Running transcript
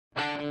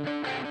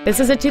This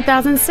is a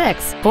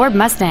 2006 Ford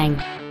Mustang.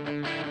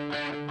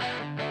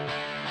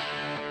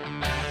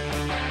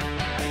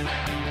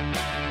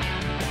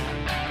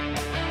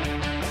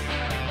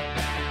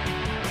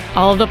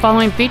 All of the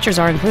following features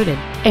are included: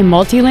 a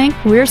multi-link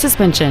rear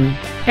suspension,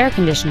 air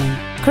conditioning,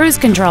 cruise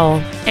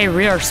control, a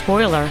rear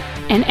spoiler,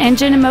 an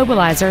engine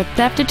immobilizer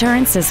theft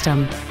deterrent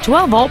system,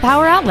 12-volt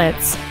power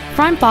outlets,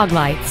 front fog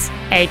lights,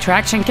 a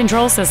traction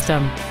control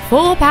system,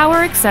 full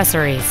power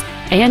accessories,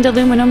 and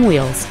aluminum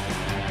wheels.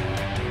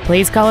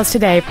 Please call us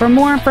today for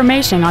more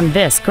information on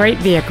this great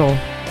vehicle.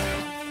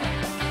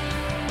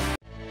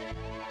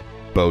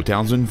 Beau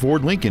Townsend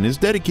Ford Lincoln is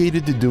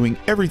dedicated to doing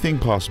everything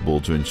possible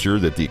to ensure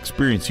that the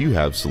experience you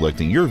have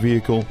selecting your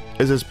vehicle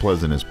is as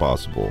pleasant as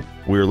possible.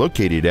 We are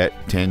located at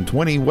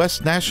 1020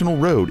 West National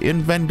Road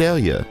in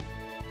Vandalia.